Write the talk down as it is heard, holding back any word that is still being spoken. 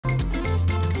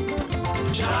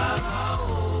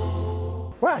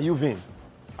Why are you vain?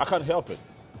 I can't help it.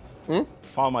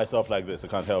 Found myself like this. I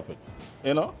can't help it.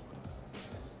 You know?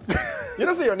 You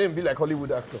don't say your name be like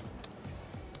Hollywood actor.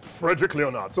 Frederick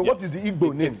Leonard. So what is the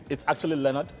Igbo name? It's actually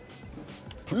Leonard.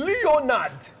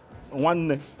 Leonard. One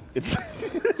name. It's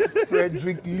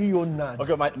Frederick Leonard.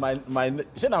 okay.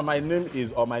 My name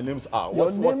is or my names are.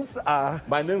 Your names are.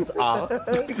 My names are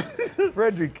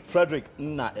Frederick. Frederick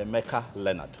Nna Emeka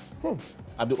Leonard.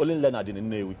 I'm the only Leonard in the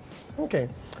Navy. Okay.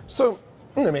 So,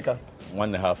 Emeka.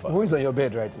 1.5. Who is on your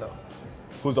bed right now?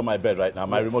 Who's on my bed right now?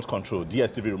 My remote control,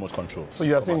 DSTV remote control. So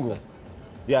you are single?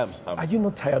 Yeah, Are you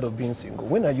not tired of being single?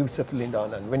 When are you settling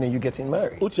down and when are you getting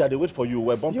married? Uchi, they wait for you.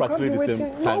 We're born practically the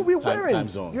same time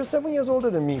zone. You're 7 years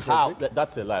older than me. How?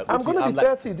 That's a lie. I'm going to be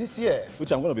 30 this year.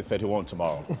 Uchi, I'm going to be 31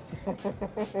 tomorrow.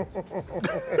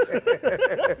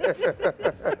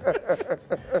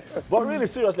 But really,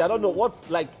 seriously, I don't know what's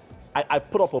like. I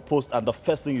put up a post and the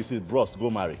first thing you see, bros, go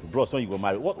marry. Bros, when you go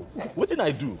marry, what did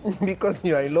I do? Because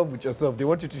you are in love with yourself. They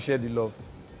want you to share the love.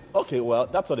 Okay, well,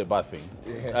 that's not a bad thing.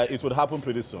 Yeah. It would happen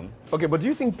pretty soon. Okay, but do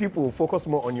you think people focus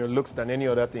more on your looks than any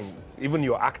other thing? Even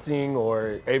your acting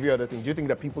or every other thing? Do you think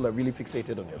that people are really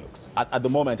fixated on your looks? At the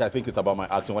moment, I think it's about my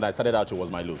acting. When I started out, it was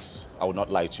my looks. I would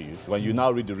not lie to you. When you now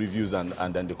read the reviews and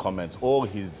then the comments, oh,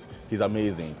 he's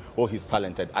amazing, oh, he's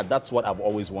talented. And that's what I've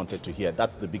always wanted to hear.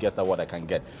 That's the biggest award I can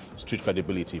get. Street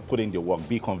credibility, put in the work,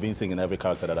 be convincing in every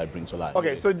character that I bring to life.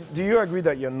 Okay, so do you agree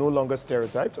that you're no longer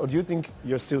stereotyped, or do you think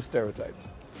you're still stereotyped?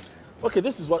 Okay,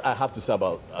 this is what I have to say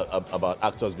about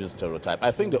actors being stereotyped. I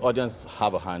think the audience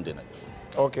have a hand in it.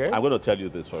 Okay. I'm going to tell you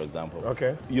this, for example.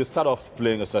 Okay. You start off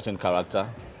playing a certain character,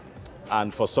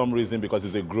 and for some reason, because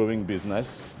it's a growing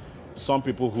business, some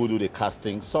people who do the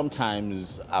casting,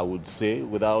 sometimes, I would say,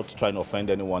 without trying to offend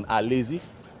anyone, are lazy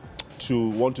to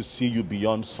want to see you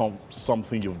beyond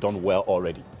something you've done well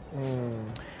already.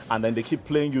 And then they keep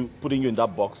playing you, putting you in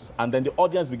that box, and then the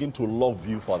audience begin to love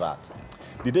you for that.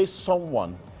 The day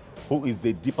someone who is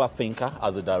a deeper thinker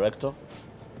as a director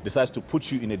decides to put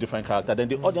you in a different character, then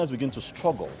the audience begin to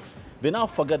struggle. They now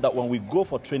forget that when we go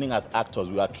for training as actors,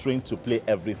 we are trained to play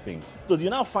everything. So you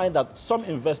now find that some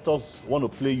investors want to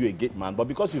play you a gate man, but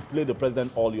because you've played the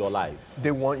president all your life.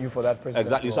 They want you for that president.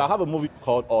 Exactly. Role. So I have a movie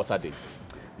called Alter Date.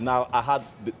 Now, I had,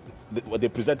 they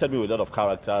presented me with a lot of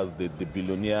characters, the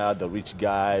billionaire, the rich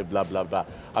guy, blah, blah, blah.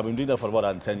 I've been doing that for more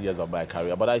than 10 years of my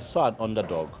career, but I saw an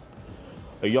underdog.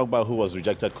 A young man who was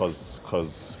rejected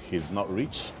because he's not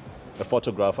rich, a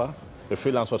photographer, a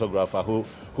freelance photographer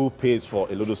who pays for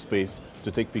a little space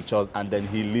to take pictures, and then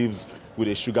he lives with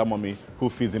a sugar mommy who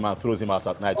feeds him and throws him out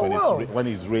at night when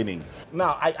it's raining.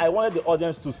 Now, I wanted the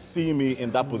audience to see me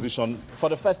in that position for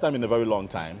the first time in a very long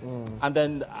time. And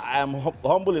then I'm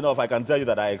humble enough, I can tell you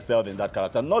that I excelled in that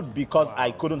character, not because I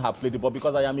couldn't have played it, but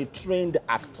because I am a trained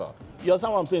actor. You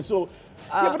understand what I'm saying? So,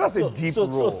 yeah, but that's a deep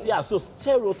role. So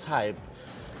stereotype.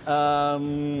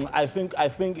 I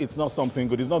think it's not something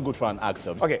good. It's not good for an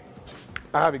actor. Okay,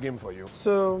 I have a game for you.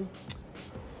 So,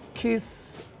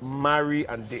 kiss, marry,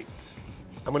 and date.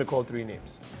 I'm going to call 3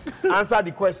 names. Answer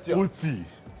the question. Uti,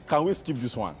 can we skip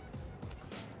this one?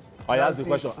 I asked the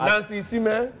question. Nancy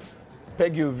Sime,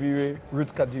 Peggy Ovire,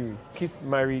 Ruth Kadiri. Kiss,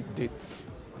 marry, date.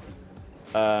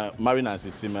 Marry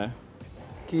Nancy Sime.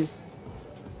 Kiss.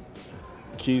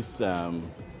 Kiss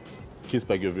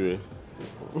Peggy Ovire.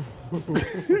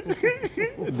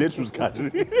 Date Ruth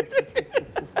Kadiri.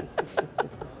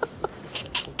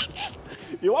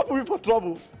 You want to put me for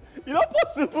trouble? It's not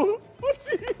possible. What's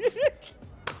it?